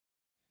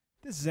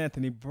This is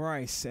Anthony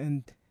Bryce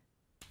and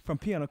from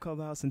Piano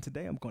Clubhouse, and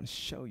today I'm going to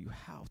show you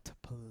how to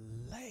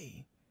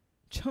play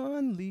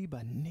CHUN-LI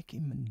by Nicki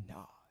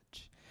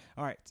Minaj.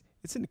 Alright,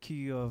 it's in the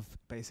key of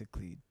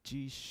basically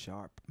G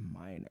sharp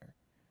minor.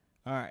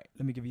 Alright,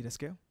 let me give you the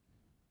scale.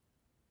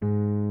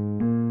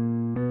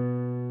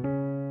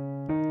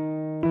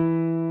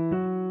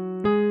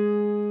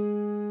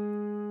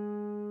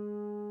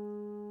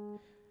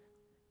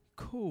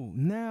 Cool.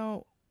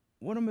 Now,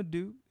 what I'm going to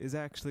do is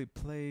actually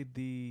play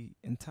the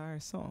entire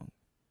song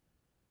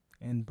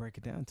and break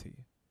it down to you.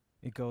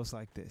 It goes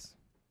like this.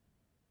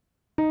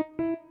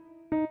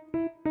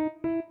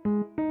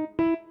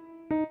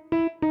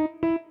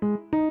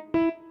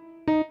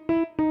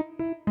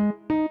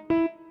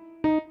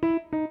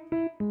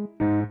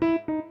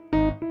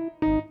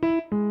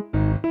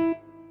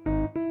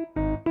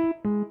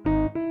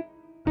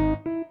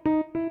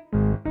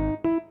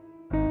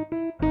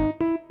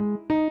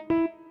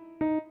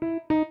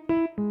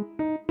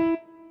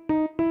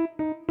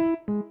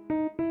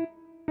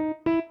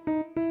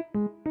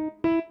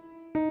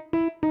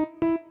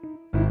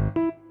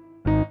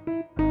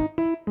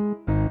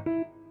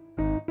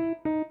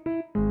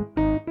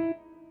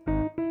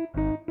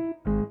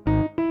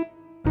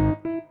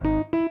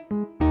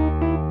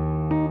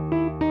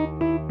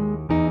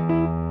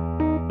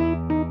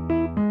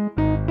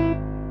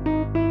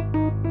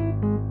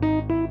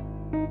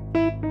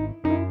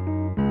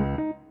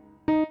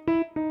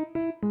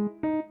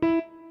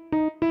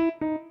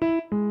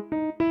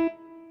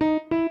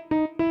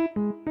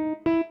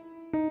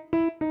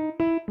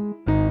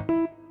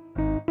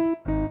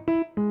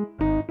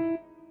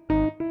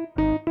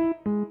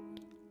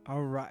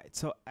 Alright,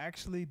 so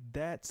actually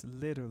that's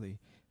literally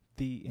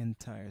the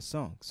entire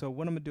song. So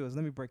what I'm going to do is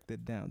let me break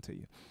that down to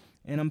you.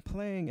 And I'm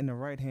playing in the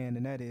right hand,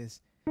 and that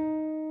is,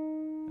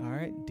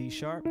 alright, D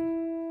sharp,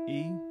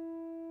 E,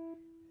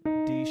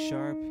 D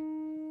sharp,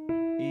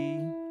 E,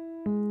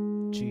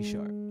 G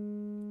sharp.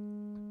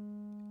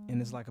 And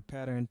it's like a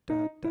pattern,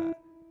 da, da,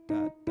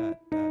 da, da,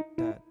 da,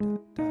 da, da,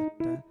 da,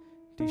 da,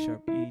 D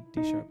sharp, E,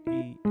 D sharp,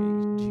 E,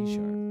 A, G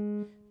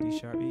sharp, D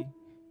sharp, E,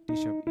 D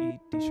sharp, E,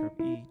 D sharp,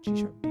 E, G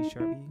sharp, D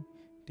sharp, E,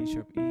 D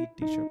sharp, E,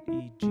 D sharp,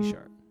 E, G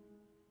sharp.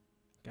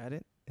 Got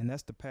it? And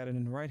that's the pattern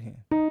in the right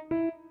hand.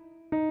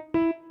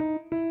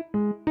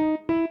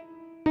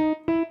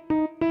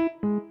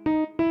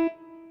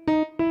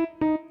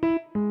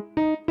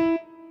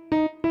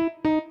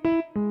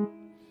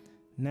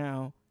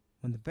 Now,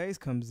 when the bass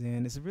comes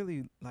in, it's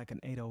really like an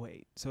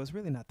 808. So it's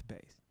really not the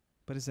bass,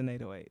 but it's an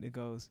 808. It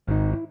goes.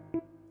 And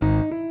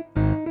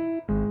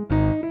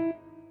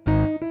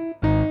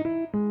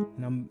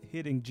I'm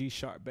hitting G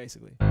sharp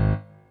basically.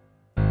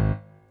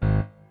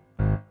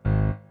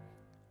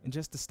 And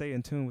just to stay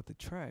in tune with the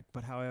track,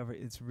 but however,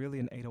 it's really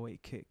an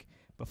 808 kick.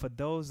 But for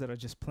those that are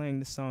just playing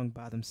this song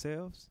by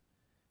themselves,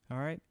 all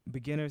right,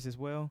 beginners as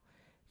well,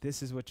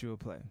 this is what you will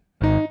play.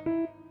 G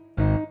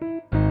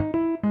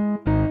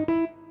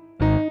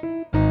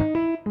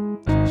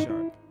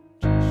sharp,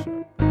 G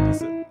sharp.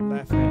 This is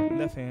left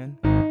hand.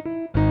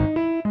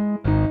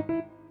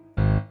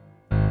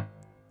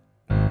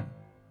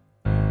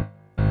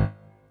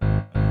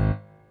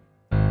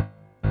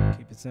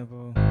 Keep it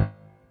simple.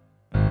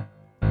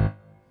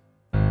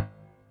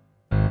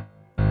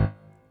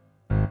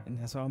 And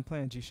that's how I'm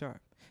playing G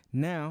sharp.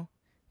 Now,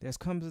 there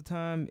comes a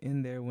time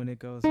in there when it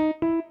goes,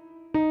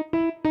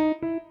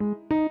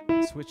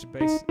 switch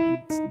bass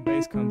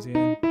comes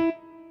in.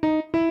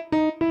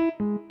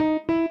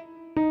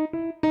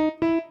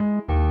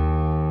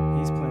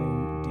 He's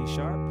playing D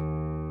sharp,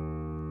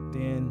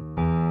 then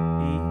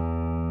E,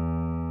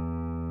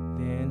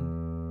 then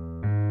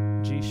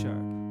G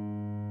sharp.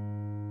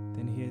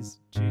 Then here's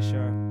G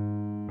sharp,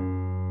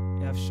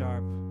 F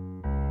sharp,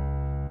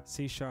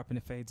 C sharp, and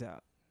it fades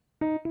out.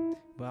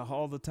 But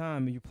all the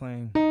time you're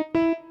playing.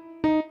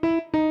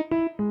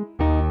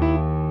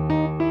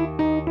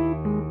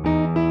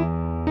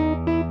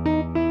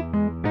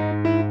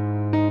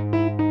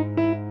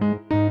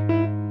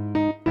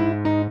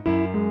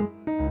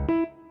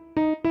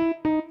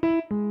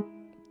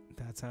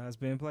 That's how it's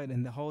being played.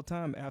 And the whole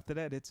time after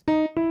that, it's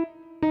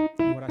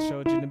what I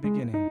showed you in the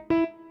beginning.